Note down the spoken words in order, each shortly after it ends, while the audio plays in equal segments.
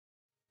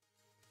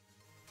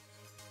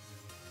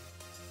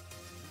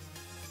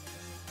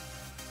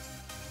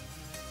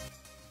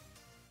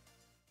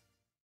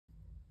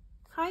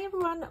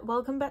everyone,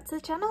 welcome back to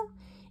the channel.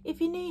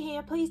 If you're new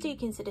here, please do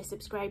consider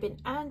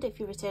subscribing, and if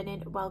you're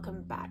returning,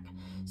 welcome back.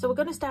 So we're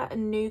going to start a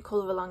new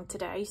colour along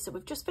today. So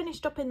we've just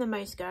finished up in the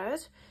mouse guard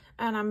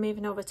and I'm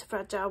moving over to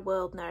Fragile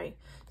World now.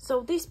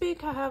 So this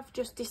book I have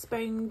just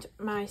disbound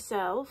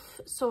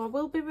myself, so I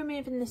will be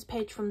removing this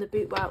page from the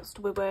book whilst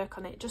we work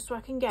on it, just so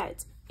I can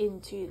get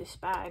into the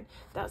spine.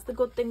 That's the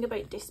good thing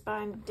about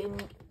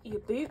disbinding your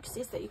books,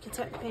 is that you can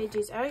take the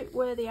pages out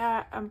where they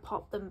are and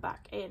pop them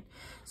back in.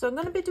 So I'm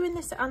going to be doing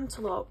this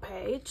Antelope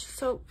page,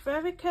 so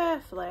very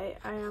carefully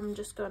I am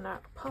just going to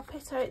pop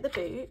it out the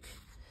book.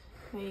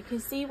 Now you can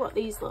see what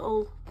these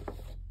little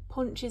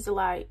punches are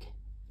like,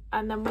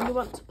 and then when you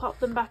want to pop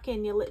them back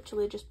in, you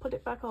literally just put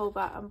it back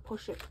over and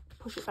push it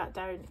back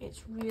down.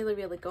 It's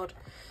really good.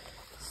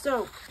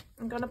 So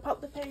I'm going to pop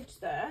the page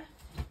there.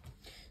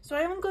 So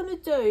I am going to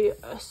do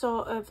a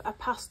sort of a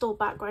pastel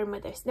background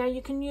with this. Now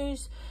you can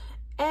use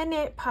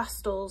any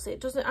pastels. It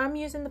doesn't, I'm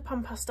using the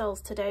pan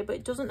pastels today, but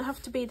it doesn't have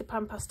to be the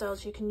pan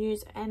pastels. You can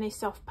use any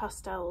soft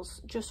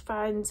pastels. Just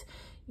find,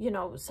 you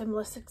know,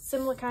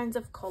 similar kinds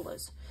of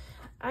colours.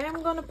 I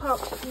am going to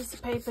pop a piece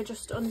of paper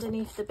just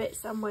underneath the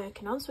bits that I'm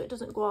working on, so it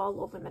doesn't go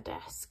all over my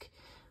desk.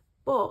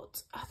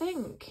 But I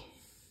think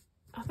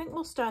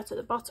we'll start at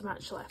the bottom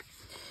actually.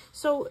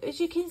 So as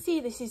you can see,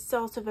 this is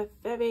sort of a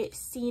very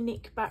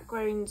scenic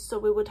background. So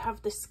we would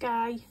have the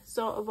sky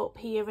sort of up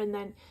here, and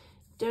then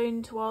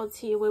down towards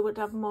here we would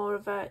have more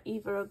of a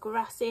either a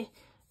grassy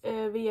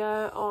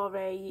area or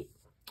a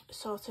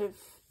sort of,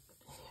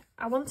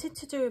 I wanted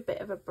to do a bit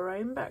of a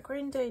brown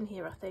background down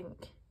here, I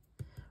think,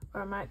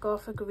 or I might go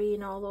for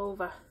green all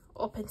over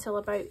up until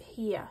about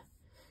here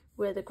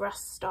where the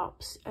grass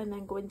stops, and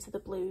then go into the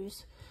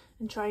blues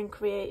and try and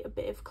create a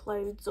bit of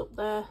clouds up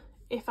there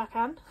if I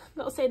can. I'm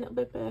not saying it'll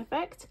be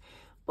perfect,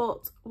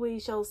 but we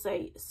shall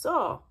see. So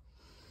I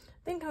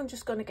think I'm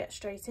just going to get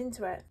straight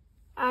into it.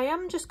 I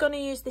am just going to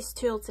use this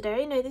tool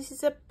today. Now this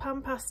is a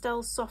pan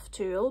pastel soft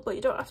tool, but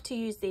you don't have to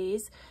use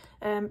these.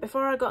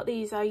 Before I got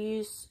these, I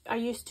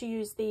used to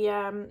use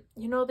the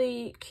you know,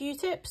 the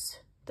Q-tips.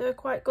 They're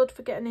quite good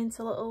for getting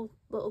into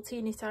little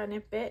teeny tiny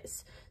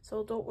bits,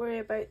 so don't worry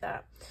about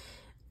that.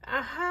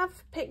 I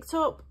have picked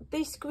up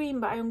this green,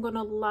 but I'm going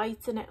to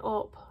lighten it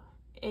up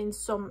in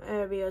some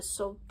areas.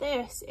 So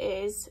this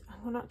is,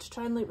 I'm going to have to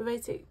try and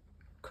liberate it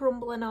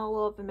crumbling all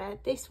over me.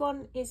 This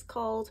one is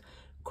called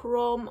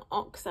Chrome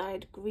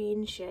Oxide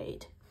Green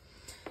shade,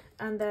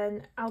 and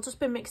then I'll just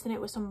be mixing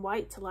it with some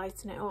white to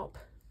lighten it up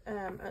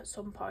at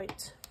some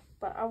point,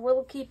 but I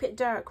will keep it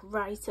dark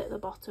right at the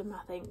bottom,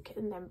 I think,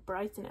 and then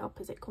brighten it up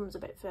as it comes a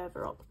bit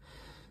further up.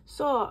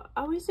 So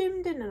are we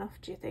zoomed in enough,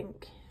 do you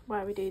think,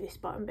 where we do this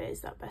bottom bit?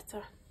 Is that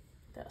better?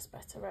 That's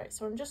better, right?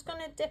 So I'm just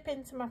going to dip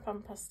into my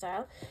pan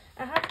pastel.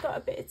 I have got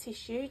a bit of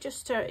tissue,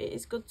 just to, it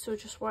is good to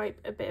just wipe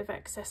a bit of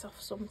excess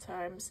off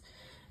sometimes.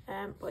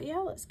 But yeah,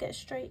 let's get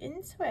straight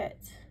into it.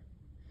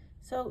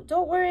 So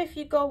don't worry if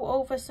you go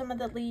over some of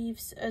the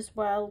leaves as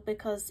well,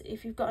 because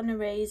if you've got an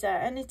eraser,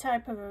 any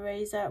type of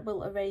eraser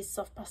will erase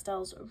soft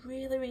pastels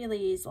really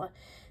easily.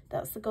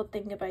 That's the good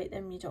thing about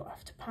them. You don't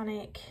have to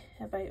panic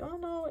about, oh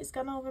no, it's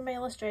gone over my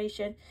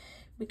illustration.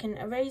 We can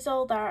erase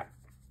all that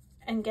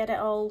and get it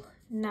all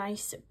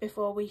nice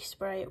before we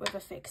spray it with a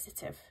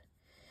fixative.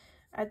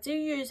 I do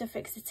use a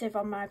fixative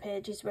on my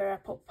pages where I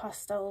put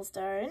pastels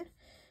down.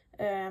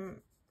 It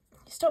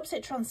stops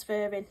it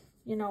transferring.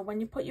 You know, when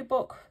you put your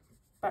book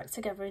back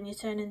together and you're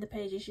turning the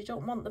pages, you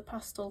don't want the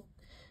pastel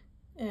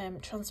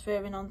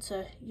transferring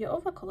onto your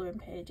other colouring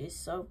pages.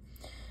 So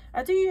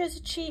I do use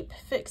a cheap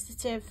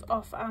fixative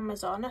off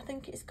Amazon. I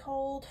think it's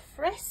called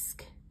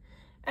Frisk,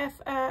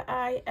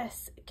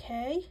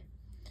 F-R-I-S-K.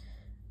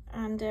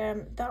 And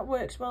that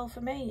works well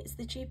for me. It's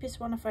the cheapest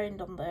one I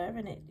found on there,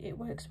 and it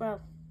works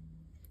well.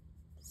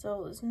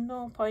 So there's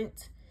no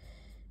point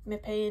me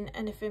paying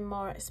anything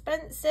more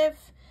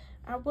expensive.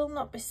 I will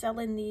not be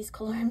selling these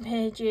colouring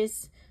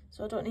pages,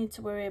 so I don't need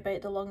to worry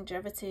about the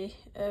longevity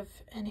of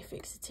any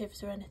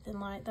fixatives or anything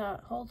like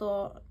that.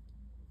 Although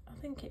I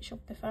think it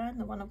should be fine,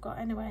 the one I've got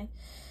anyway.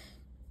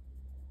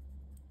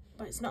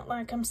 But it's not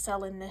like I'm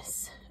selling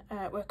this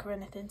artwork or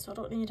anything, so I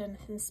don't need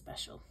anything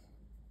special.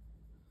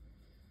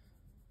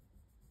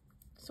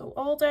 So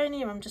all down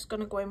here, I'm just going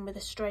to go in with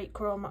a straight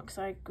Chrome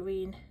Oxide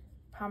Green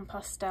pan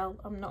pastel.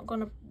 I'm not going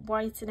to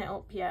whiten it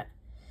up yet.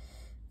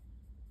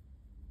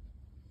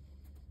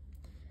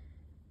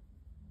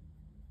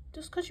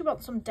 Just because you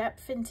want some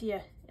depth into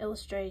your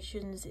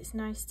illustrations, it's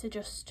nice to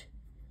just,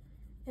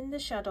 in the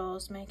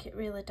shadows, make it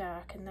really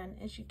dark, and then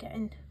as you're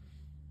getting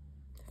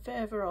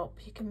further up,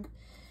 you can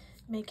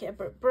make it a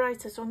bit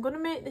brighter. So I'm going to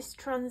make this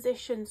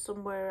transition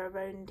somewhere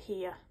around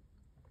here.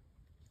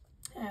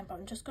 But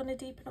I'm just going to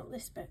deepen up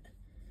this bit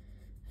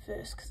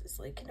first because it's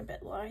looking a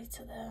bit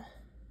lighter there.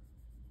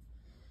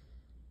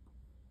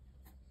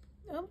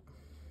 Oh.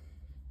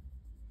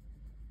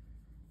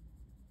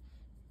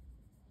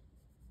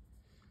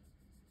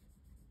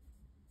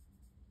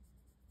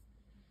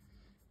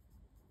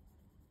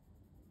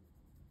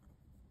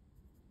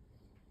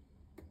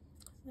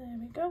 There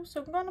we go.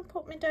 So I'm going to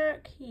put my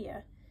dark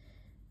here,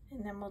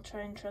 and then we'll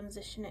try and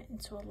transition it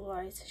into a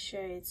lighter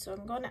shade. So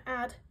I'm going to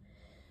add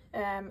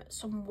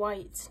some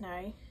white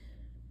now.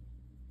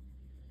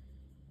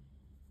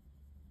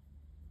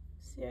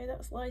 See how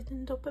that's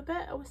lightened up a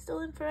bit? Are we still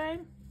in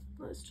frame?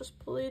 Let's just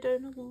pull it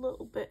down a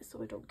little bit so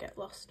we don't get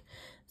lost.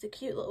 There's a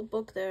cute little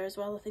bug there as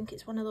well. I think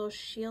it's one of those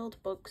shield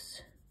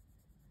bugs.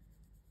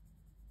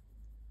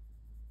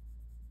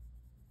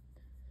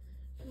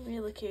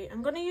 Really cute.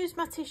 I'm going to use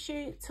my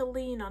tissue to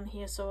lean on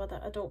here so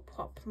that I don't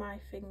pop my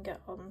finger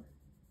on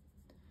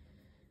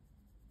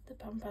the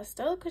pan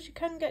pastel, because you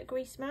can get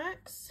grease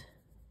marks.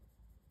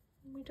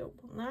 We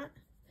don't want that.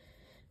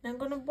 Now I'm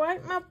going to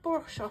wipe my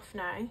brush off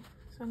now.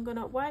 So I'm going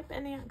to wipe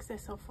any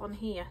excess off on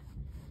here,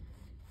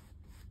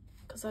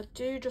 because I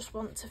do just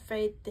want to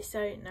fade this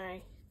out now.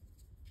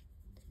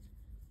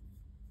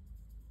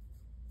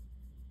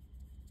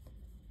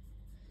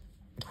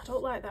 I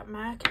don't like that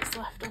mark it's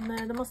left on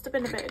there. There must have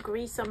been a bit of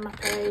grease on my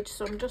page,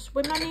 so I'm just,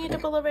 with my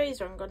kneadable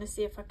eraser, I'm going to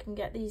see if I can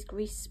get these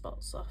grease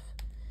spots off.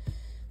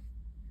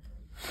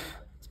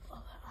 Let's blow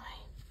that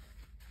away.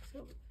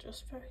 So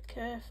just very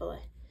carefully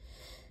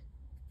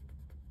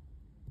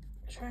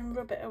try and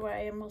rub it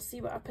away, and we'll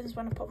see what happens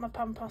when I put my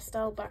pan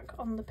pastel back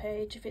on the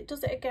page. If it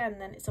does it again,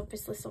 then it's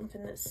obviously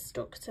something that's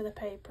stuck to the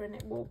paper and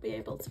it won't be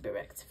able to be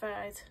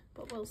rectified,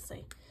 but we'll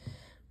see.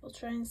 We'll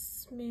try and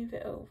smooth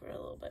it over a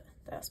little bit.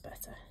 That's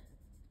better.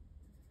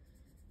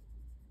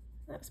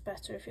 That's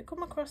better. If you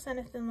come across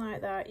anything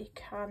like that, you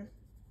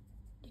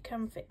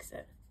can fix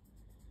it.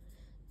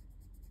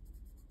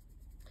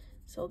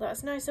 So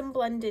that's nice and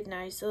blended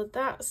now. So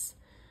that's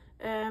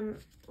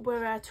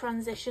where our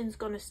transition's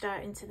going to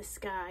start into the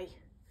sky.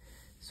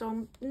 So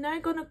I'm now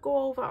going to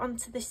go over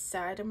onto this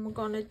side and we're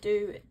going to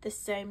do the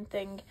same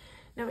thing.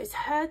 Now it's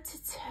hard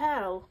to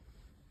tell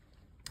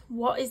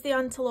what is the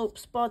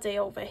antelope's body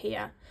over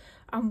here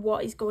and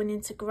what is going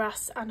into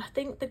grass, and I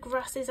think the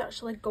grass is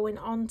actually going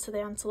on to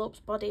the antelope's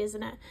body,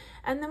 isn't it?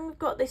 And then we've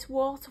got this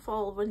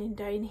waterfall running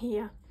down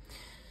here.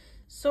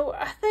 So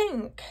I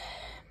think,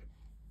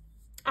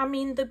 I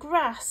mean, the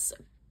grass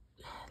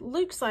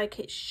looks like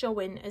it's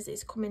showing as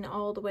it's coming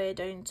all the way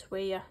down to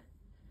here,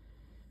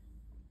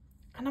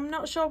 and I'm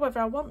not sure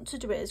whether I want to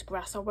do it as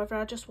grass or whether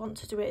I just want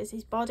to do it as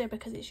his body,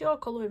 because it's your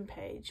colouring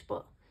page.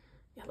 But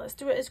yeah, let's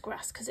do it as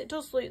grass because it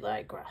does look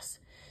like grass.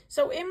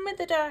 So in with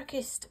the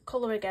darkest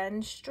colour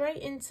again, straight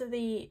into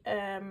the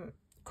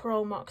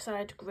chrome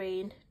oxide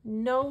green.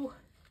 No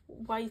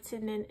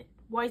whitening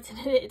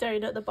it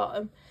down at the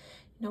bottom.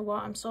 You know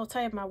what, I'm so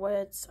tired of my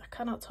words. I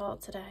cannot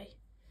talk today.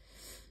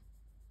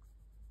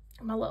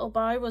 My little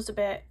boy was a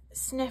bit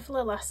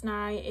sniffly last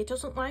night. He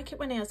doesn't like it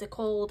when he has a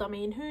cold. I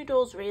mean, who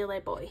does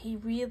really? But he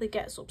really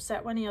gets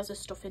upset when he has a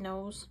stuffy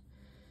nose.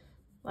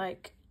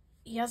 Like,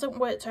 he hasn't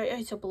worked out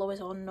how to blow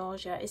his own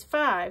nose yet. He's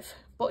 5,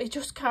 but he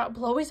just can't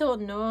blow his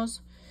own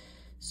nose.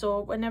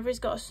 So whenever he's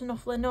got a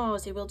snuffly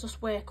nose, he will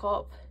just wake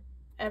up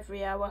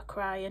every hour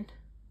crying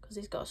because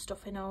he's got a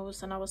stuffy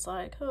nose. And I was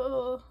like,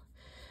 oh,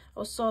 I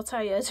was so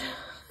tired.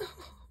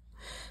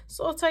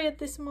 So tired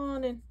this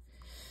morning.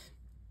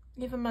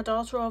 Even my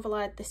daughter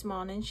overlied this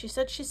morning. She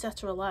said she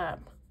set her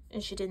alarm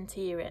and she didn't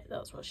hear it.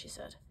 That's what she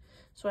said.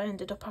 So I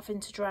ended up having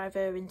to drive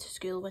her into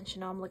school when she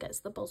normally gets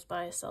the bus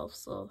by herself.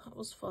 So that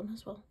was fun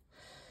as well.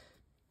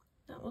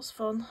 That was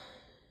fun.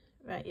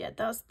 Right, yeah,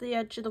 that's the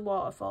edge of the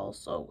waterfall.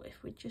 So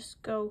if we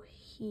just go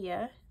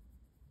here,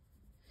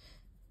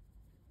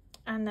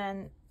 and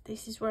then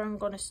this is where I'm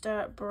going to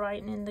start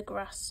brightening the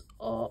grass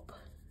up.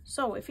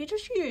 So if you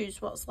just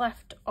use what's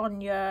left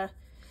on your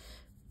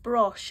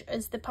brush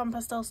as the pan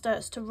pastel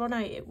starts to run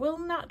out, it will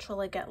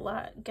naturally get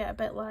a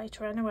bit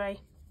lighter anyway.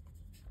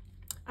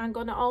 I'm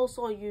going to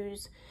also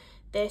use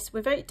this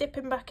without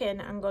dipping back in.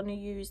 I'm going to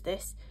use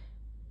this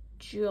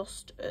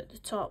just at the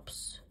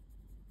tops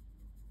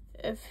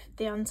of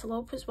the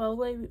antelope as well,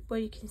 where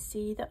you can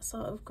see that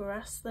sort of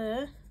grass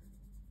there.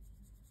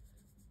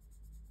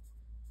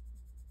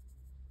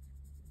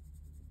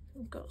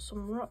 We've got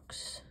some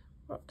rocks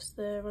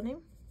there on him.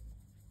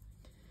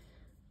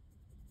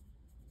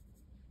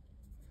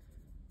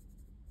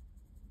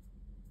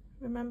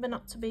 Remember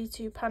not to be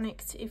too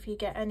panicked if you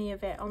get any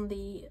of it on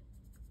the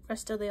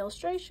rest of the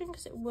illustration,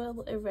 because it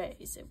will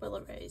erase,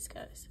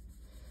 guys.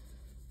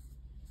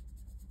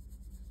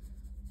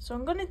 So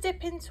I'm going to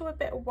dip into a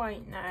bit of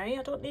white now.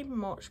 I don't need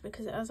much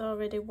because it has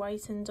already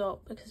whitened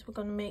up, because we're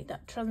going to make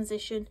that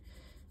transition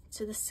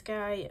to the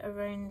sky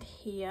around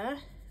here,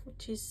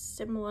 which is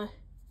similar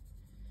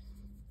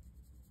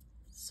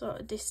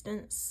sort of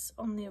distance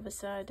on the other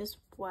side as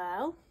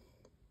well.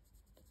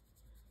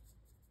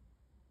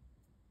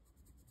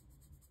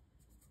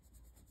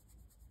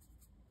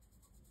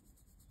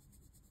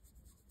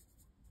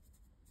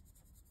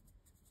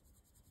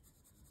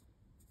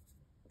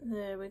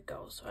 There we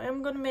go. So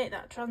I'm going to make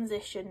that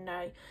transition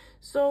now.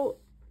 So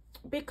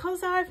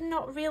because I've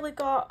not really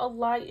got a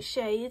light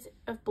shade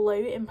of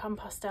blue in pan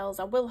pastels,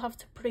 I will have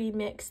to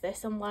pre-mix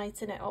this and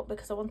lighten it up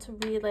because I want a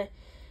really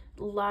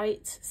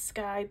light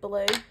sky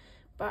blue,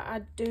 but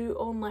I do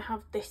only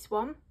have this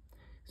one.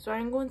 So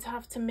I'm going to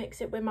have to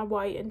mix it with my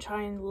white and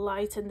try and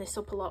lighten this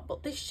up a lot.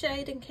 But this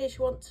shade, in case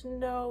you want to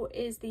know,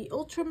 is the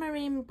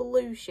Ultramarine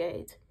blue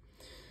shade.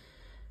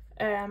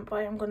 But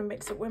I'm going to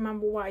mix it with my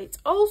white.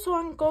 Also,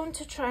 I'm going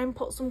to try and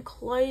put some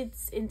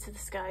clouds into the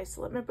sky.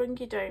 So let me bring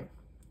you down.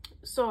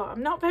 So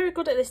I'm not very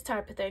good at this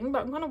type of thing,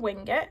 but I'm going to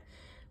wing it.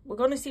 We're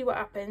going to see what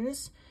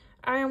happens.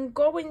 I am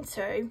going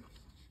to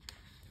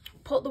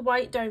put the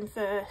white down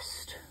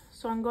first.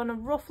 So I'm going to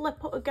roughly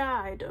put a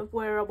guide of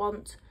where I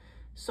want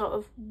sort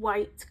of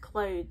white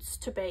clouds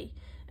to be.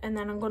 And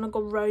then I'm going to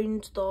go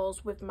round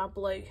those with my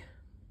blue.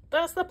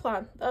 That's the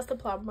plan. That's the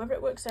plan. Whether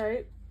it works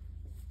out,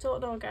 don't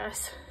know,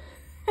 guys.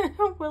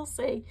 We'll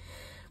see.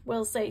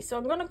 We'll see. So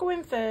I'm going to go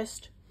in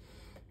first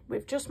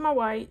with just my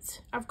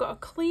white. I've got a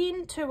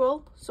clean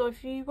tool. So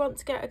if you want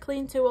to get a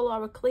clean tool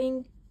or a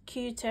clean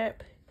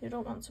Q-tip, you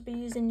don't want to be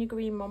using your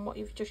green one, what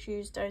you've just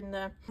used down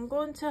there. I'm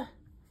going to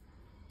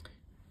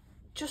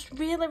just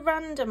really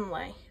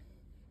randomly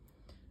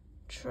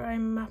try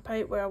and map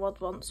out where I would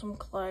want some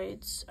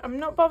clouds. I'm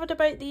not bothered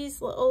about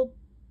these little,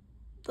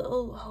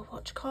 oh,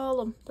 what do you call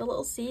them? The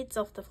little seeds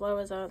off the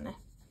flowers, aren't they?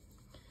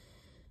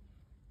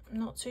 I'm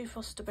not too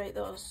fussed about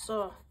those.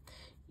 So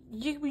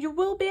you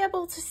will be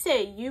able to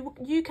see,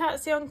 you can't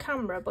see on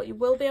camera, but you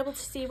will be able to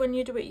see when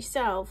you do it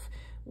yourself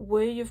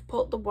where you've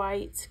put the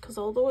white, because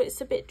although it's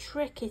a bit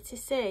tricky to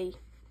see,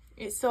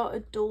 it sort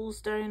of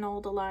dulls down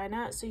all the line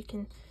out, so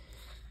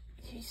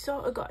you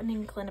sort of got an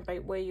inkling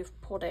about where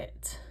you've put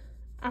it.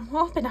 I'm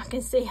hoping I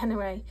can see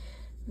anyway.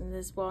 And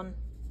there's one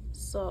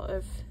sort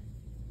of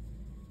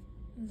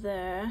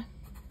there,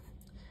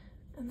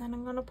 and then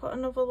I'm going to put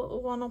another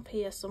little one up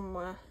here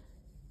somewhere,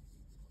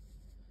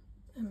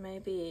 and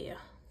maybe here.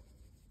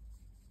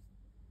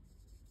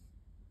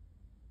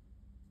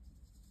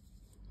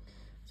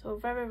 So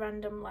very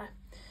randomly.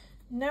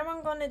 Now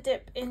I'm going to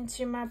dip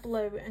into my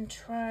blue and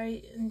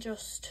try and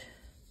just,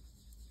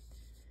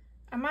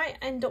 I might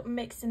end up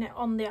mixing it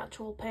on the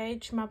actual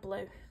page, my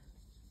blue.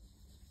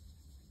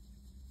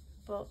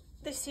 But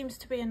this seems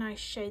to be a nice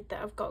shade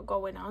that I've got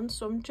going on,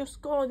 so I'm just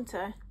going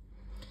to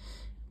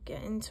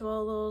get into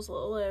all those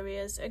little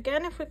areas.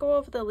 Again, if we go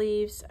over the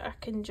leaves, I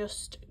can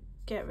just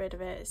get rid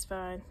of it, it's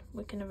fine.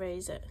 We can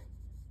erase it,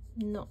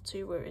 not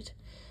too worried.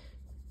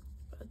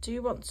 But I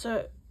do want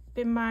to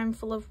be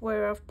mindful of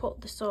where I've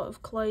put the sort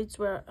of clouds,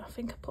 where I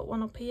think I put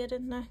one up here,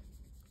 didn't I?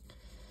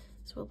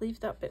 So we'll leave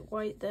that bit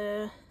white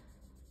there.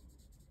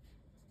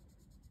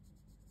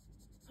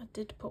 I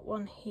did put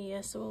one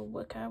here, so we'll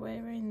work our way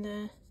around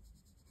there.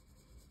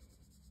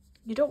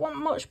 You don't want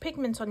much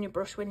pigment on your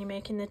brush when you're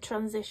making the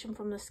transition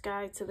from the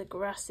sky to the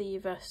grass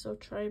either, so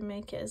try and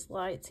make it as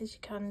light as you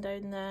can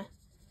down there.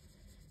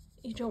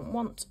 You don't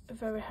want a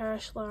very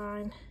harsh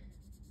line.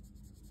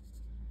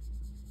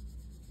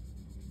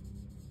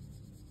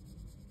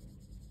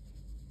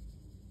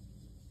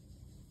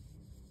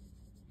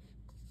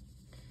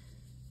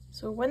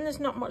 So when there's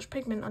not much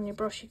pigment on your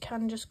brush, you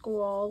can just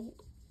go all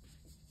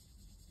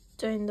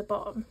down the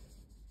bottom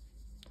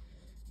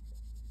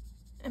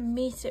and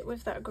meet it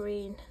with that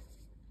green.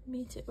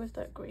 Meet it with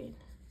that green.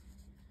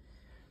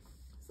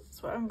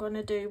 That's what I'm going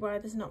to do while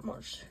there's not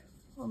much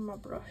on my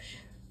brush.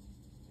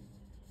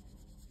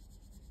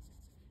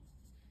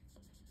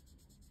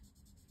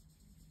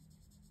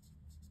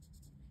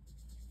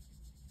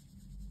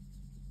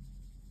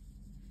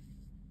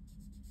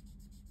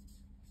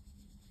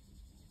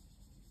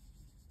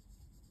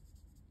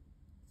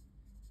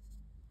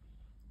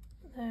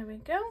 There we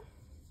go.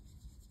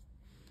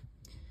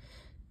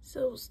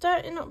 So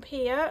starting up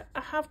here,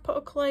 I have put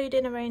a cloud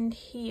in around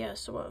here,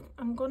 so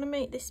I'm going to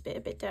make this bit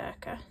a bit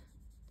darker.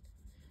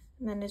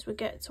 And then as we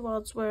get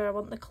towards where I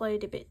want the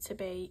cloudy bit to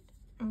be,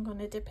 I'm going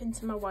to dip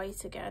into my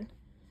white again.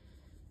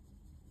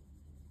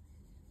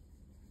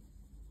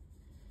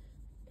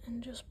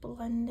 And just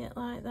blend it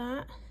like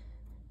that.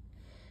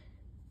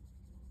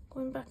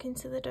 Going back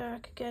into the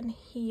dark again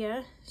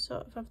here,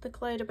 sort of have the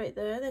cloud a bit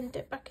there, then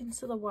dip back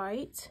into the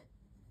white.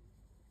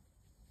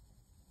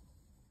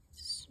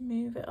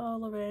 Move it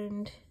all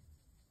around.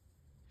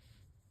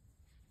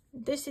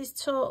 This is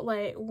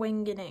totally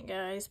winging it,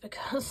 guys,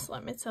 because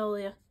let me tell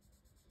you,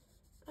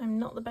 I'm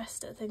not the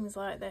best at things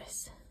like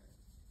this.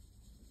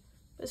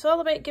 But it's all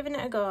about giving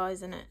it a go,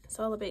 isn't it? It's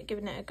all about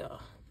giving it a go.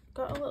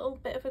 Got a little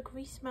bit of a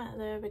grease mat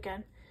there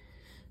again,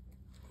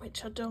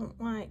 which I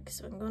don't like,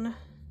 so I'm gonna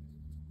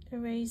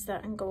erase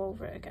that and go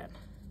over it again.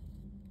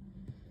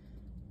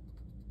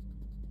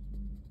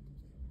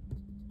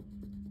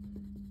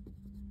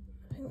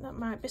 That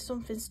might be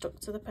something stuck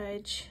to the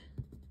page,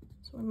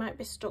 so we might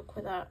be stuck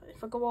with that.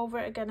 If I go over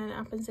it again and it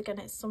happens again,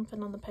 it's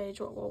something on the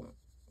page what won't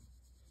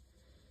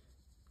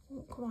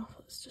come off.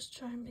 Let's just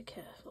try and be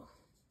careful.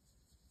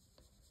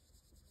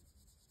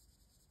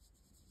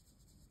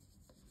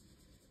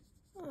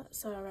 Oh,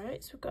 that's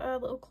alright. So we've got our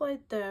little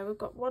cloud there, we've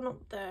got one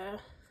up there.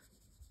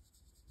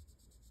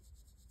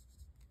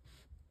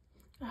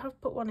 I have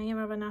put one here,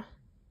 haven't I?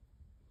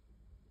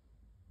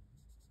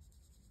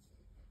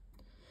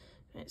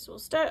 Right, so we'll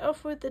start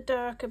off with the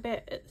darker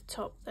bit at the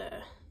top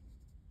there.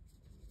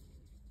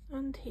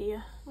 And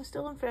here. We're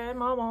still in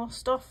frame,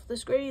 almost off the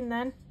screen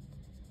then.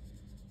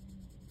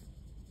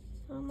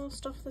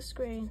 Almost off the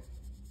screen.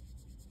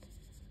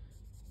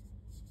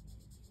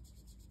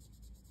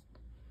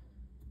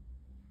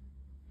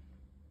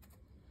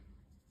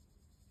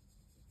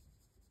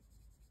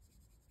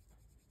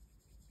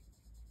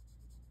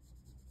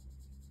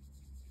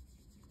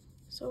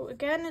 So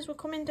again, as we're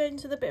coming down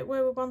to the bit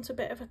where we want a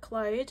bit of a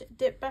cloud,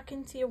 dip back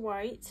into your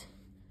white.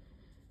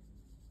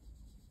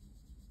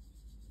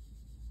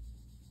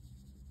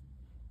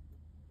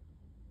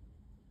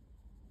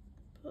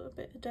 Put a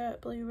bit of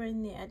dark blue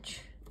around the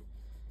edge.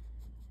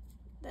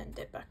 Then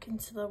dip back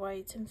into the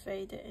white and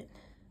fade it in.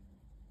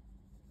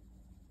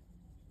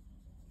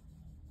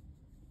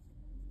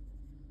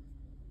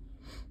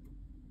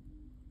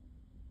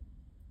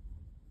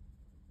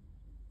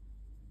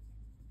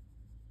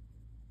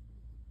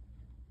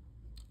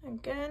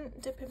 Again,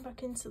 dipping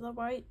back into the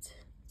white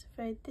to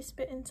fade this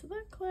bit into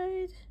that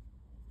cloud.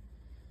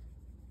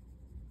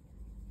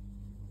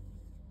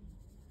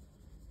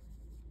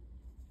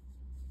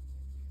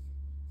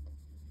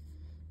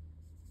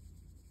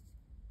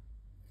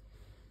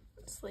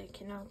 It's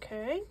leaking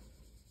okay.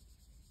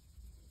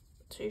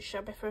 Too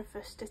shabby for a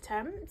first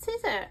attempt,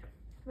 is it?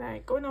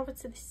 Right, going over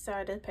to this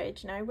side of the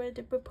page now. Where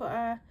did we put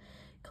our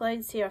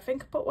clouds here? I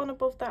think I put one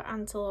above that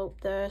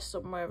antelope there,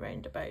 somewhere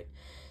around about.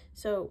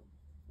 So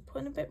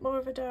putting a bit more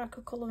of a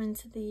darker colour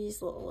into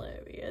these little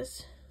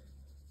areas.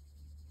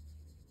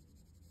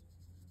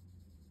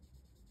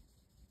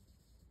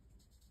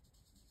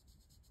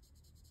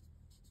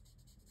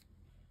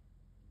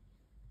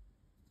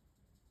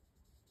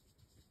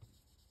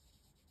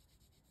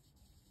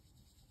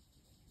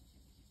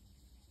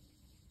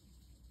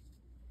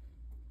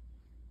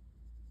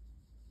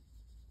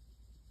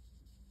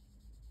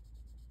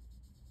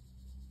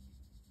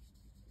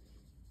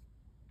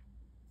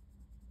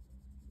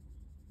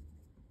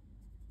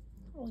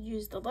 I'll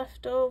use the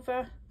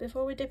leftover,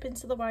 before we dip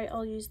into the white,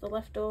 I'll use the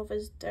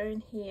leftovers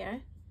down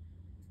here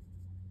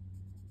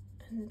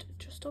and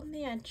just on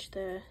the edge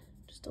there,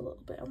 just a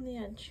little bit on the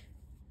edge.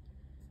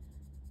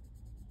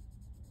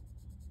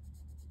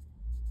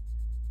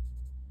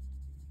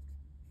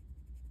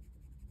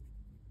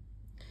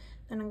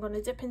 Then I'm going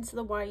to dip into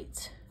the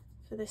white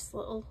for this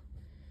little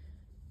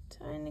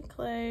tiny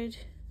cloud.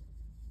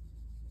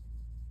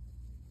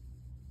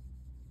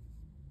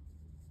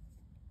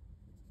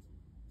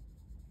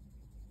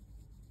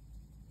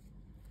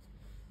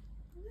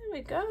 There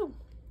we go.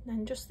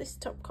 Then just this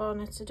top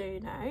corner to do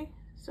now.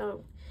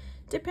 So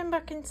dipping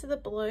back into the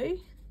blue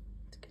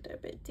to get it a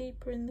bit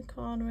deeper in the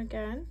corner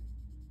again.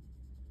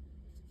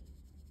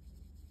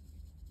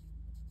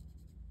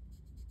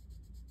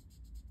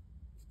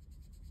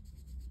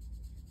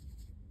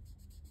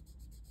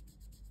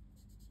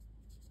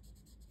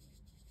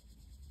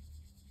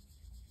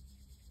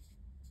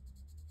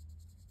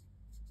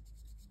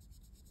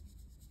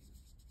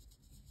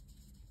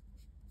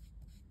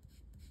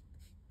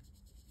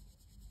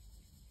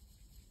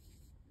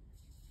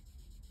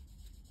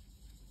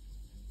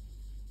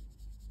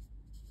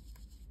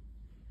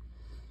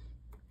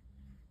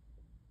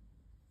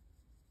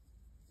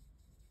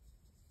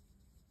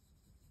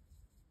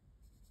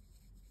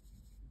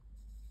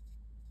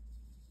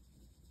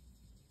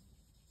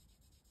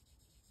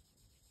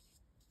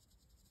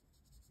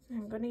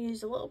 I'm going to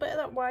use a little bit of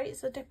that white,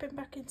 so dipping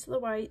back into the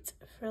white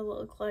for a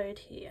little cloud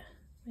here.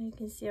 And you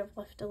can see I've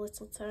left a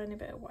little tiny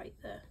bit of white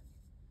there.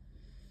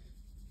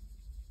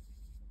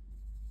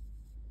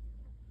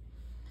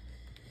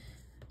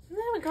 And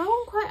there we go,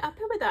 I'm quite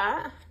happy with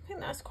that. I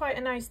think that's quite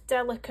a nice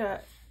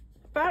delicate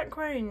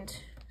background.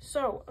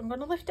 So I'm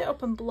going to lift it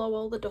up and blow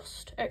all the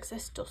dust,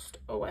 excess dust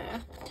away.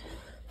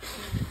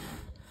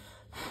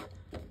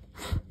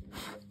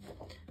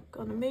 I'm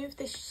going to move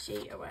this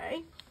sheet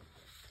away.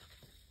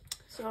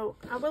 So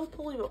I will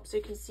pull you up so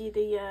you can see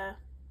the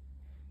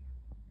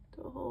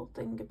whole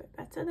thing a bit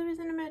better. There is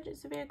an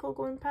emergency vehicle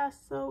going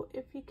past, so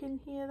if you can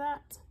hear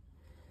that,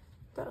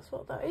 that's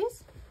what that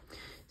is.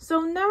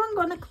 So now I'm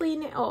going to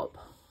clean it up.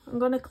 I'm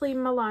going to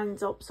clean my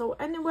lines up. So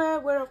anywhere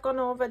where I've gone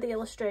over the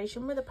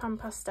illustration with a pan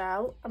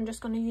pastel, I'm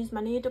just going to use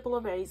my near double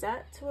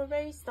eraser to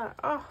erase that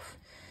off.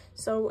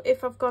 So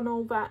if I've gone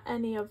over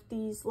any of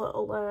these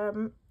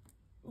little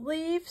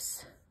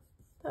leaves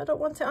I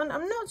don't want it on,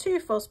 I'm not too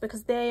fussed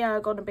because they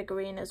are going to be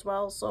green as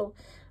well, so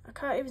I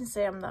can't even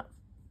say I'm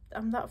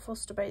that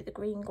fussed about the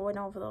green going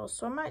over those,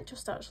 so I might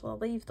just actually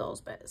leave those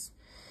bits.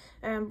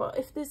 But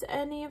if there's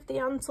any of the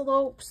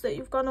antelopes that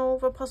you've gone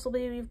over,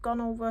 possibly you've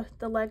gone over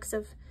the legs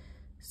of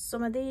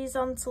some of these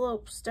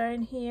antelopes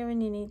down here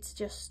and you need to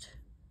just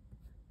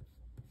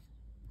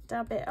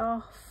dab it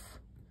off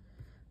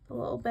a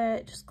little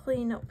bit, just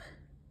clean up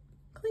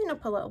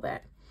a little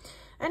bit.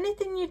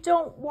 Anything you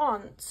don't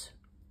want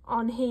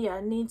on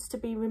here needs to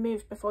be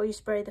removed before you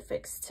spray the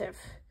fixative,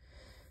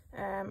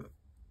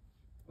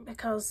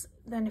 because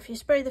then if you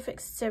spray the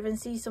fixative and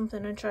see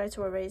something and try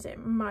to erase it,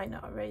 it might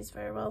not erase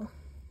very well.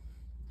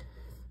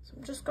 So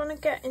I'm just going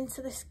to get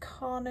into this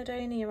corner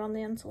down here on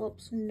the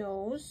antelope's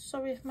nose.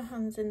 Sorry if my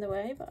hand's in the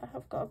way, but I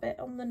have got a bit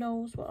on the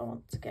nose what I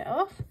want to get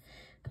off.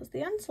 Because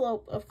the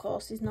antelope, of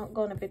course, is not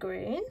going to be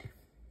green.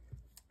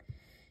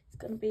 It's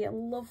going to be a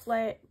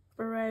lovely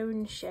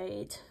brown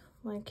shade.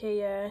 Like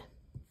a, I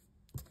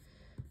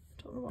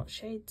don't know what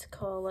shade to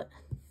call it.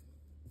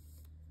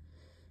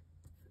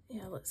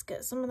 Yeah, let's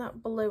get some of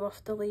that blue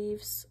off the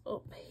leaves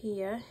up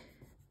here.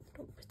 I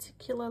don't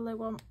particularly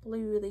want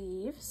blue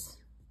leaves.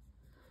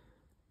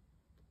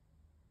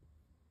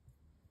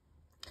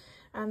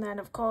 And then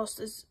of course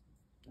there's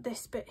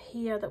this bit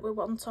here that we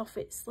want off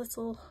its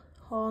little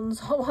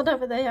horns or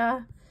whatever they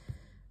are.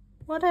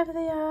 Whatever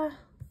they are.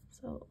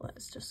 So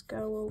let's just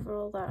go over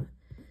all that.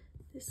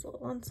 This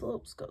little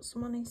antelope's got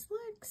some on his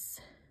legs.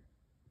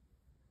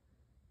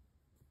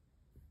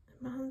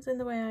 My hand's in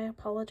the way, I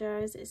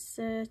apologise. It's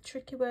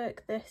tricky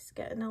work this,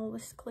 getting all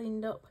this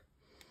cleaned up.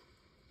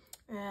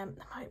 There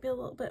might be a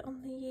little bit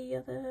on the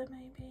ear there,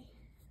 maybe.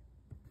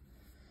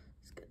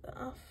 Let's get that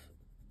off.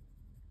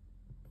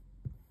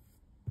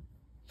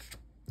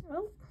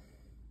 Oh.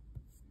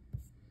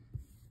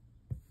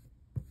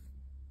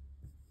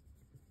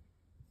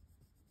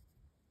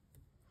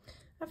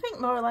 I think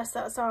more or less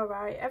that's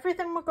alright.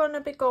 Everything we're going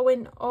to be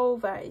going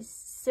over is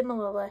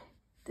similarly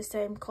the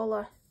same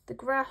colour. The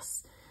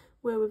grass,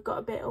 where we've got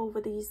a bit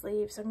over these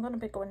leaves, I'm going to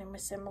be going in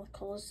with similar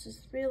colours.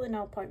 There's really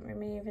no point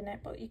removing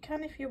it, but you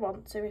can if you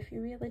want to. If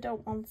you really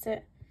don't want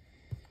it,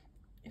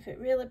 if it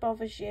really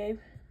bothers you,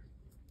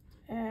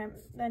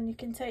 then you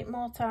can take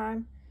more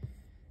time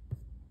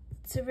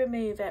to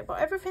remove it. But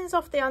everything's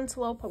off the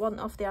antelope I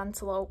want off the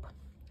antelope.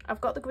 I've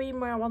got the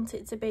green where I want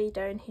it to be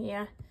down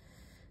here.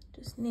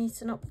 Just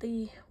neaten up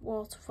the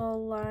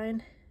waterfall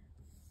line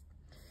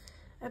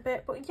a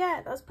bit, but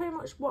yeah, that's pretty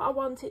much what I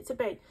want it to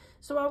be.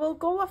 So I will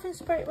go off and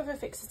spray it with a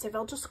fixative.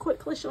 I'll just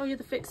quickly show you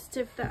the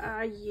fixative that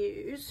I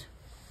use.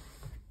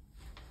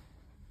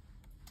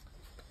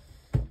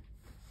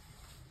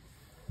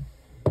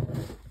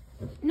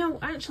 No,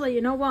 actually,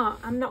 you know what?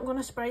 I'm not going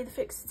to spray the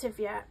fixative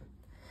yet.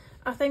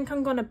 I think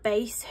I'm going to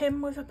base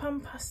him with a pan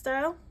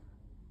pastel.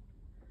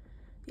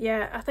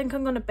 Yeah, I think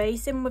I'm going to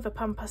base him with a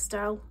pan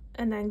pastel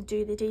and then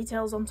do the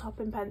details on top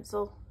in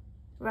pencil.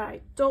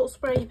 Right, don't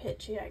spray your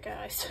picture yet,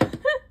 guys.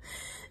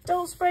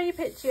 Don't spray your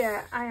picture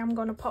yet. I am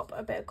going to pop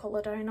a bit of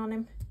colour down on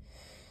him.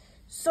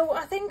 So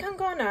I think I'm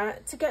gonna,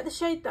 to get the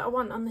shade that I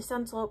want on this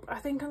antelope, I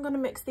think I'm gonna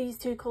mix these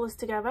two colours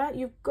together.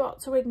 You've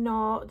got to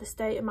ignore the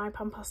state of my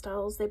pan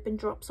pastels. They've been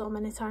dropped so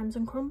many times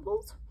and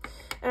crumbled.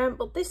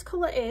 But this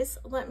colour is,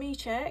 let me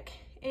check,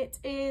 it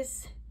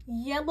is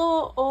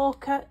yellow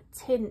ochre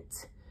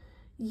tint.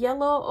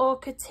 Yellow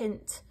ochre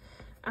tint.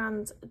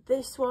 And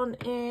this one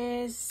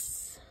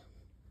is,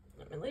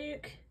 let me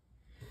look,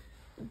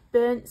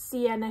 burnt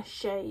sienna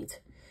shade.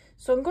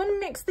 So I'm going to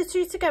mix the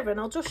two together and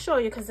I'll just show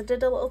you because I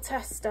did a little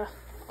tester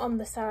on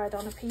the side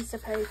on a piece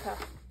of paper.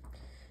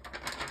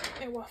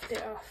 I waft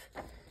it off.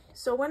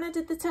 So when I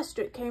did the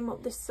tester it came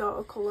up this sort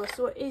of colour.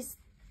 So it is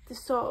the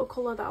sort of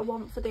colour that I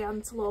want for the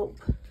antelope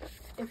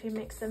if you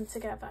mix them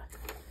together.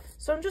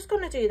 So I'm just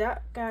going to do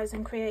that, guys,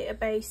 and create a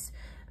base.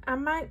 I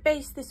might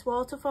base this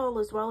waterfall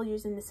as well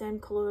using the same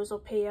colour as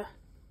up here.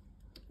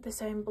 The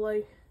same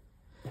blue.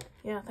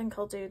 Yeah, I think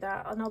I'll do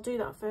that. And I'll do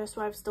that first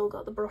so I've still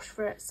got the brush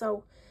for it.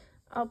 So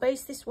I'll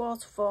base this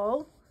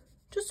waterfall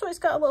just so it's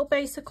got a little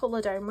base of colour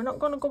down. We're not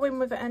going to go in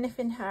with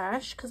anything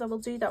harsh because I will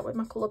do that with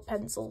my coloured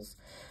pencils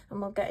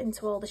and we'll get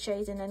into all the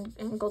shading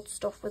and good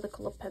stuff with the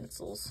coloured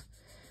pencils.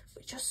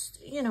 But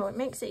just, you know, it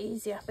makes it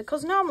easier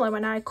because normally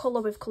when I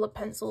colour with coloured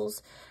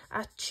pencils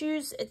I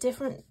choose a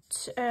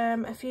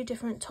few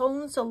different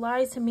tones, a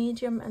light, a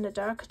medium and a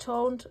darker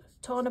tone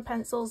of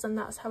pencils, and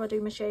that's how I do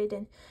my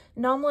shading.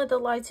 Normally the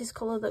lightest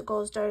colour that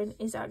goes down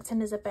is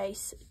acting as a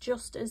base,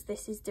 just as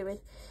this is doing.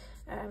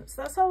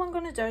 So that's all I'm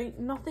going to do.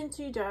 Nothing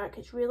too dark,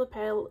 it's really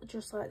pale,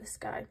 just like the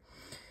sky.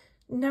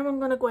 Now I'm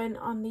going to go in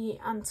on the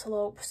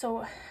antelope.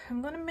 So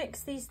I'm going to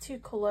mix these two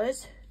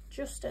colours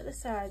just at the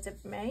sides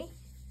of me.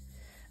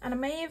 And I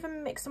may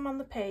even mix them on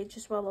the page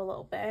as well a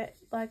little bit,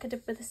 like I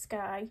did with the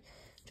sky.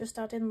 Just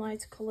add in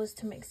lighter colours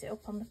to mix it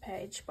up on the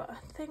page. But I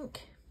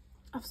think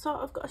I've sort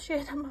of got a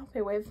shade I'm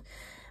happy with,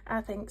 I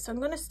think. So I'm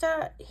going to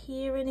start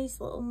here in his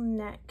little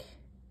neck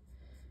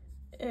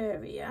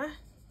area.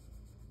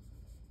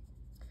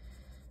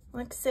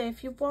 Like I say,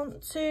 if you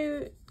want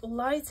to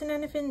lighten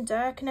anything,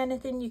 darken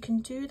anything, you can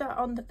do that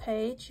on the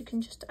page. You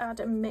can just add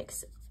and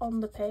mix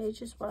on the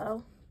page as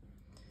well.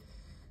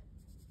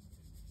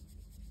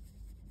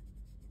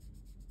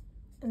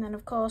 And then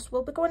of course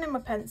we'll be going in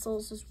with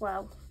pencils as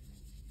well.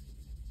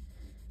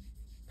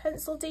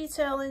 Pencil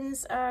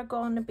detailings are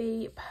going to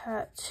be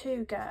part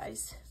 2,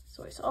 guys.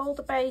 So it's all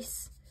the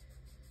base,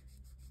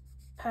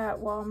 part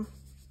 1.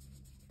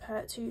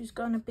 Part 2 is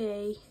going to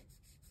be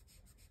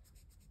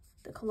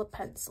the colour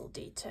pencil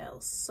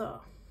details.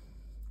 So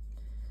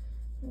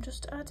I'm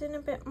just adding a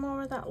bit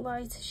more of that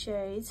lighter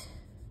shade,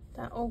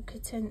 that ochre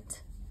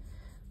tint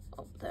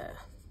up there.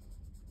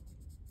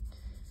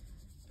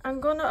 I'm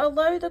going to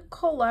allow the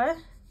colour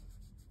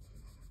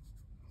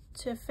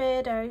to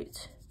fade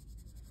out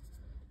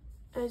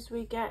as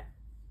we get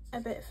a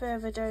bit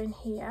further down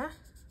here.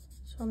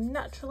 So I'm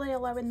naturally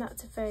allowing that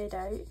to fade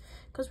out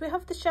because we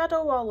have the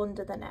shadow all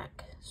under the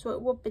neck, so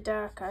it would be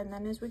darker, and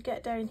then as we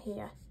get down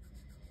here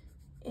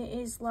it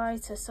is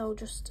lighter, so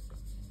just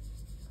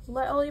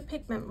let all your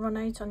pigment run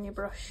out on your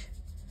brush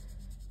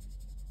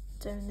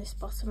down this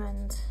bottom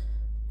end.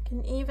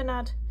 You can even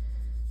add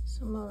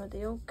some more of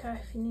the ochre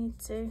if you need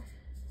to.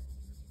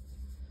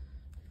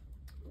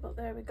 But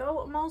there we go.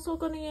 I'm also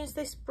going to use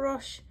this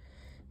brush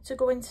to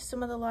go into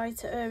some of the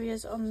lighter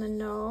areas on the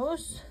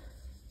nose.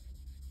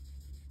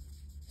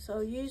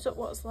 So use up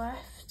what's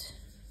left.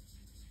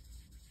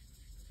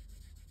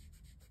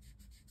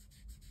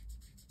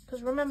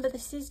 Because remember,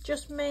 this is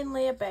just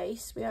mainly a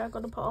base. We are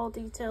going to put all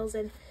details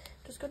in.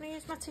 Just going to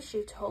use my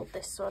tissue to hold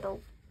this so I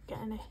don't get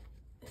any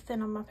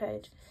thin on my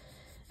page.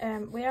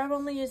 We are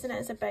only using it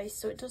as a base,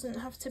 so it doesn't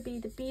have to be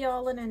the be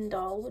all and end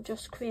all. We're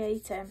just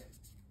creating.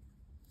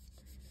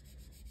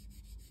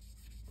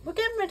 We're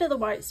getting rid of the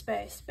white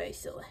space,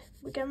 basically.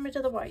 We're getting rid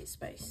of the white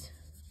space.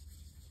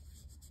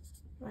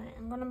 Right,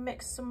 I'm going to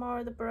mix some more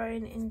of the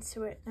brown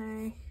into it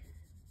now,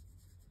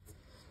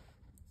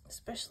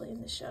 especially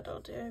in the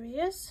shadowed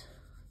areas.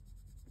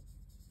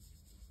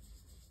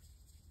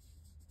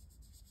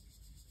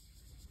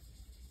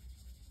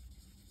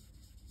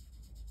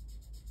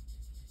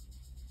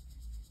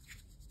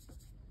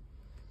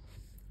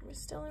 We're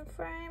still in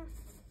frame.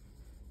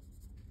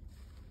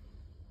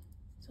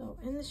 So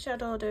in the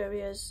shadowed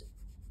areas,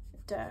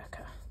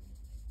 darker.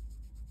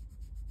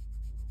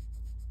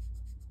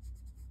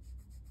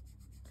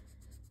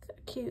 Got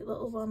a cute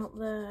little one up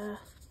there.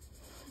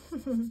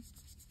 I'm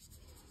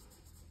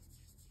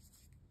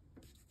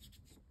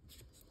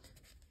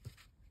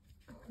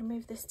going to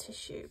move this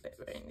tissue a bit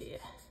around here.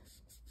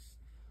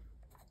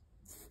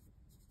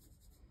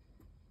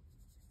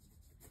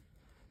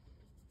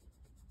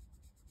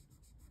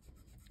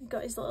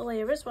 Got his little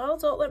ear as well.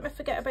 Don't let me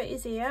forget about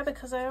his ear,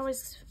 because I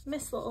always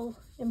miss little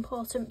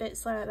important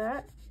bits like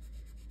that.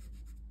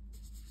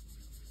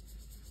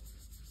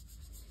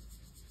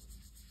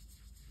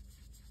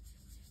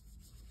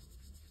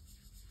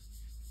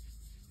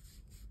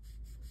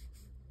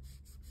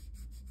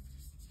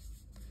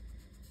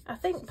 I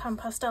think pan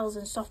pastels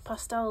and soft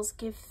pastels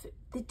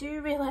they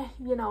do really,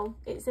 you know,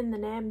 it's in the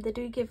name, they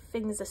do give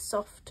things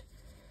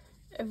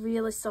a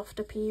really soft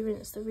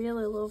appearance. They're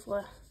really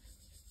lovely.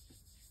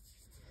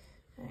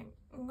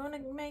 I'm going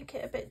to make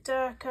it a bit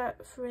darker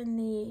for in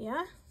the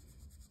ear,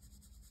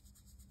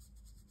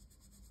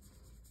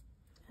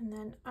 and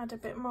then add a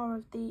bit more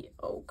of the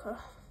ochre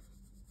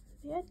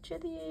to the edge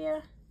of the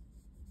ear.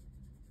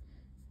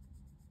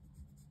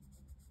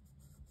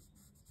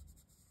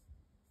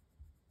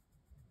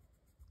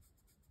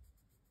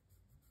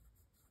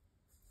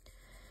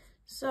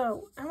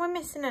 So, am I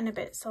missing any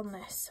bits on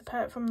this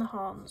apart from the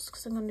horns,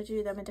 because I'm going to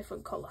do them a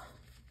different colour?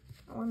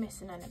 Am I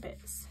missing any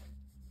bits?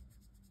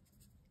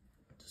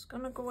 Just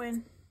going to go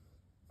in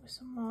with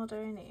some more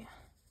down here.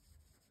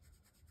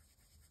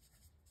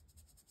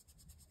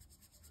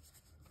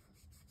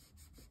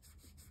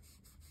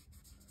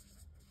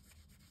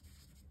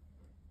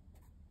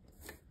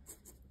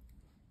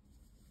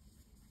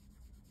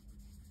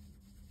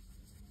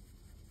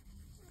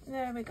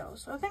 There we go.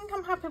 So I think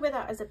I'm happy with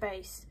that as a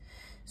base.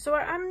 So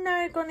I'm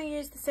now going to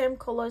use the same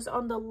colours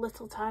on the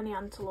little tiny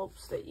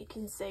antelopes that you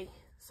can see.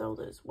 So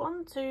there's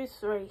 1, 2,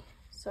 3.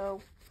 So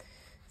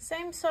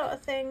same sort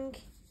of thing.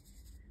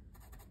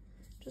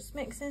 Just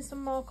mixing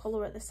some more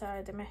colour at the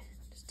side of me,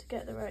 just to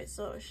get the right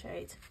sort of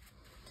shade.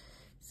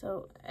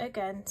 So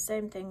again,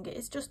 same thing.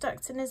 It's just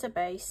acting as a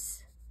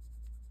base.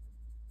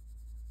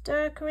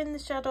 Darker in the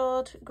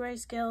shadowed,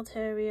 grayscaled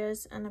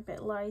areas, and a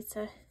bit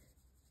lighter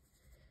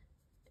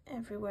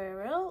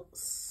everywhere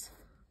else.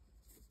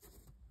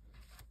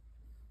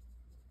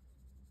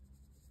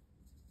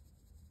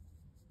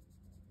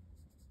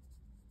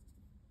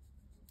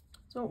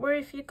 Don't worry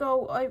if you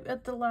go out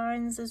at the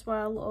lines as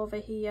well over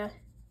here,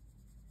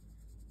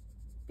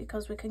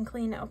 because we can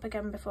clean it up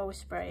again before we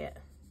spray it.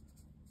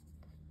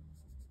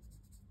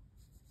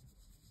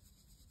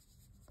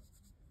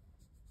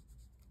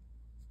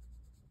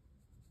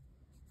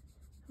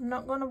 I'm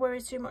not going to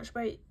worry too much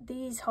about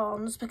these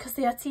horns because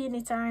they are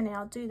teeny tiny.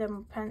 I'll do them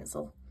with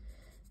pencil.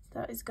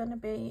 That is going to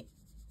be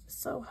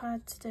so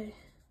hard to do,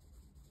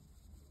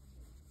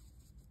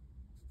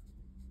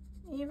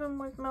 even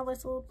with my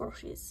little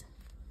brushes.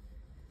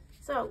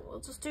 So we'll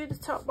just do the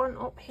top one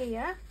up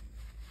here,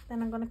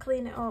 then I'm going to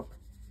clean it up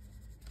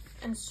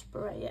and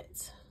spray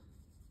it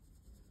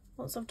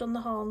once I've done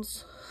the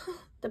horns.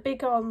 The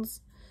big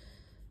horns.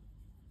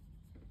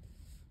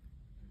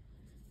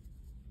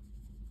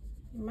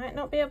 You might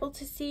not be able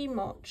to see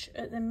much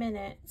at the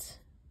minute,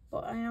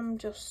 but I am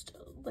just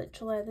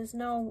literally, it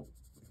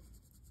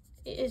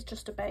is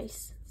just a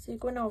base, so you're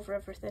going over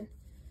everything,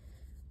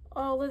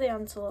 all of the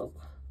antelope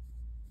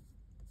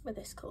with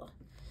this colour.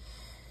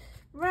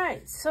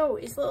 Right, so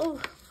his little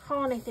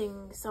horny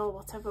things, or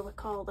whatever we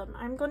call them,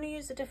 I'm going to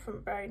use a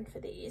different brown for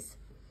these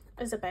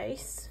as a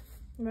base.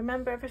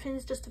 Remember,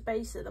 everything's just a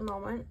base at the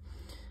moment.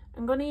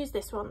 I'm going to use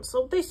this one.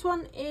 So this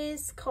one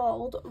is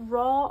called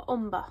Raw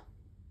Umber.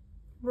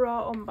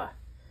 Raw Umber.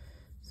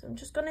 So I'm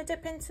just going to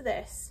dip into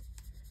this.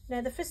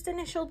 Now the first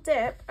initial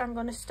dip, I'm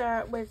going to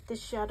start with the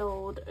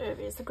shadowed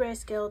areas, the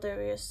grayscaled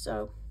areas.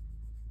 So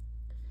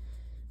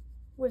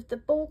with the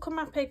bulk of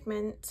my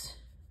pigment,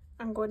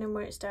 I'm going in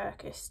where it's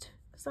darkest.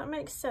 Does that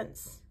make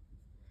sense?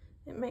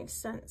 It makes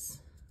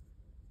sense.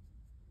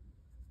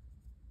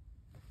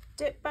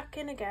 Dip back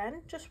in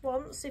again, just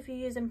once if you're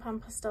using pan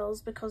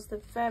pastels, because they're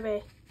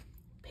very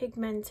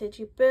pigmented.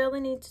 You barely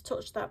need to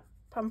touch that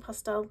pan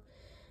pastel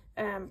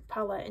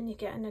palette and you're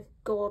getting a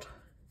good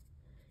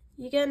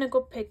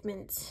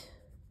pigment.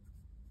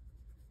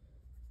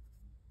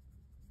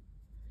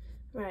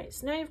 Right,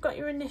 so now you've got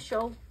your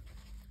initial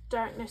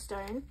darkness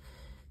down.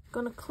 You're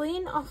going to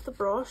clean off the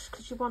brush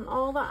because you want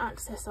all that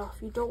excess off.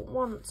 You don't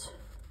want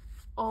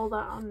all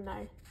that on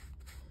now.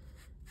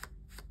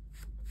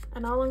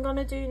 And all I'm going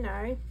to do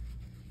now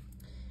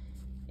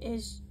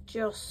is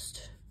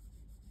just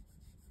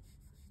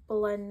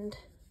blend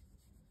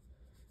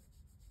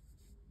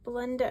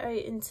it out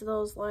into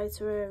those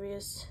lighter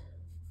areas.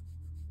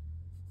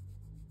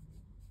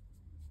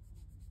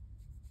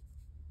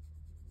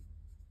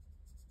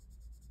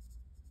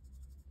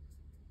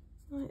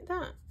 Like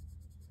that.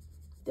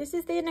 This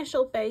is the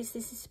initial base.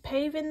 This is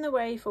paving the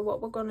way for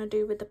what we're going to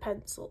do with the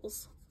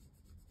pencils.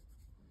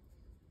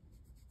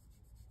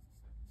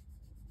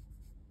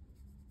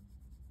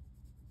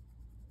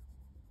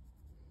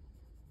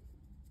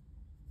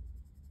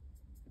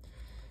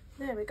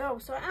 There we go.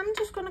 So I'm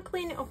just going to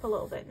clean it up a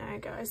little bit now,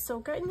 guys. So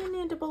getting your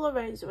kneadable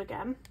eraser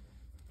again,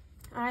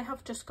 I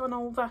have just gone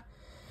over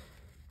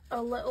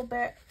a little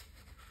bit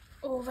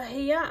over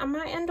here. I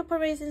might end up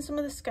erasing some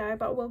of the sky,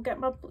 but I will get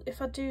my, if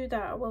I do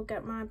that, I will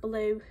get my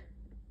blue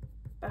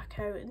back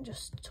out and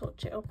just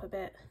touch it up a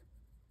bit.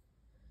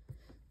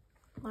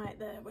 Like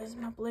there. Where's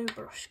my blue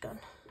brush gone?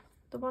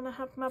 The one I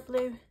have my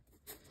blue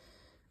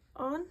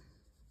on.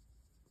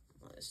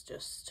 Let's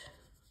just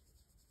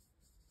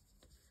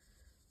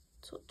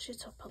touch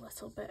it up a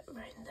little bit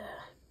right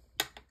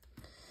there.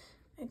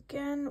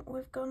 Again,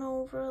 we've gone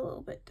over a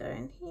little bit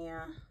down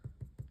here.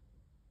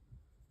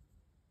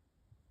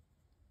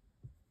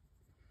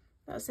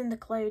 That's in the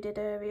clouded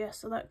area,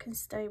 so that can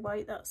stay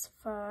white, that's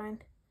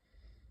fine.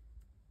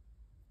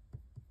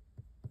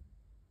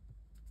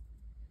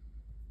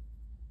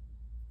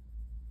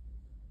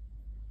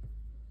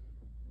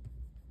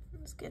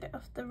 Let's get it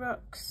off the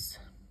rocks.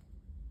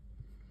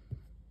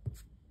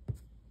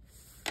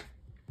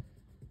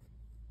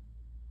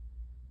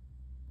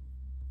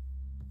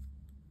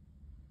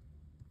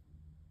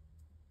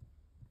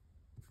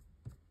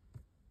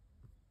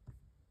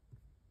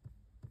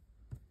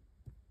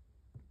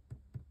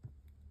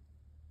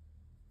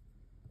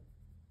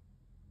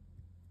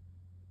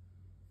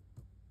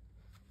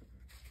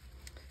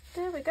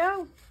 There we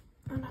go,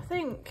 and I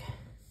think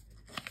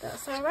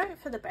that's all right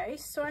for the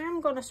base. So I am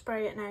going to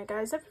spray it now,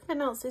 guys. Everything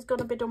else is going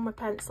to be done with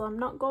pencil. I'm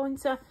not going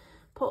to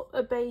put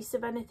a base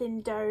of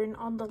anything down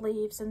on the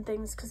leaves and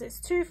things because it's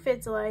too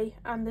fiddly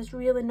and there's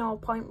really no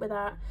point with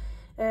that.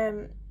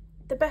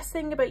 The best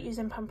thing about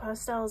using pan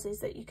pastels is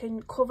that you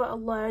can cover a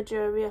large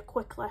area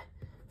quickly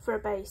for a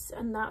base,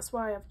 and that's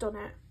why I've done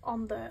it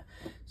on there.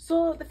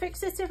 So the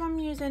fixative I'm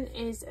using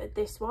is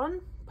this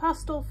one,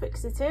 Pastel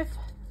Fixative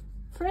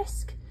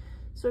Frisk.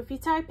 So if you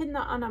type in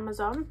that on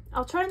Amazon,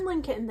 I'll try and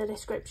link it in the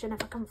description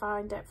if I can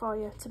find it for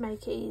you to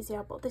make it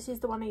easier, but this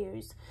is the one I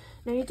use.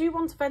 Now you do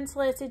want a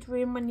ventilated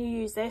room when you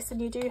use this,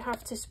 and you do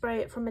have to spray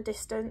it from a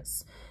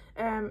distance,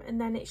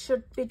 and then it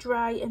should be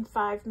dry in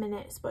 5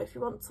 minutes. But if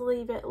you want to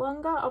leave it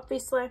longer,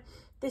 obviously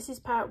this is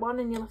part 1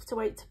 and you'll have to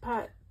wait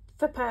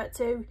for part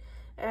 2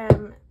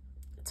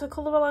 to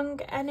colour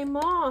along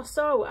anymore.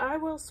 So I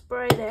will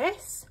spray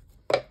this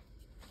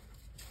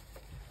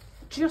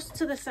just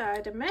to the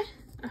side of me.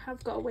 I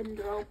have got a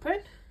window open.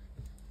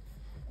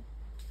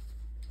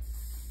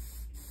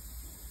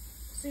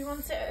 So you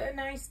want it at a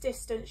nice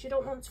distance. You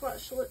don't want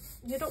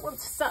to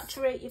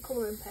saturate your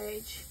colouring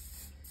page,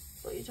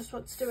 but you just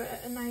want to do it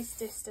at a nice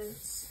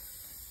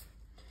distance.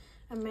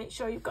 And make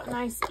sure you've got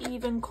nice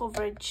even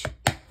coverage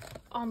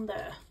on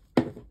there.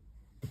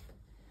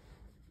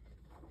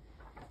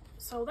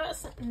 So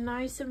that's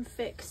nice and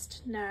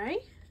fixed now.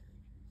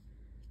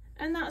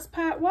 And that's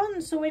part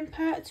 1. So in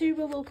part 2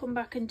 we will come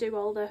back and do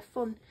all the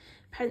fun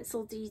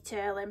pencil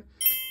detailing.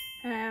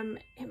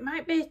 It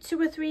might be 2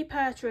 or 3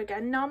 parter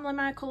again. Normally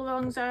my colour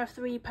alongs are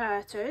 3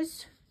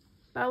 parters,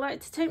 but I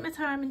like to take my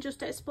time and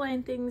just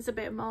explain things a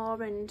bit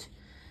more. And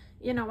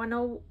you know, I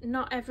know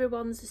not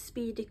everyone's a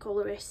speedy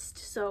colourist,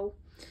 so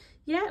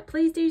yeah,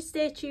 please do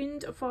stay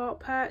tuned for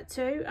part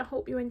 2. I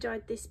hope you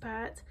enjoyed this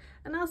part,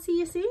 and I'll see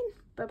you soon.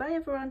 Bye bye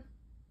everyone.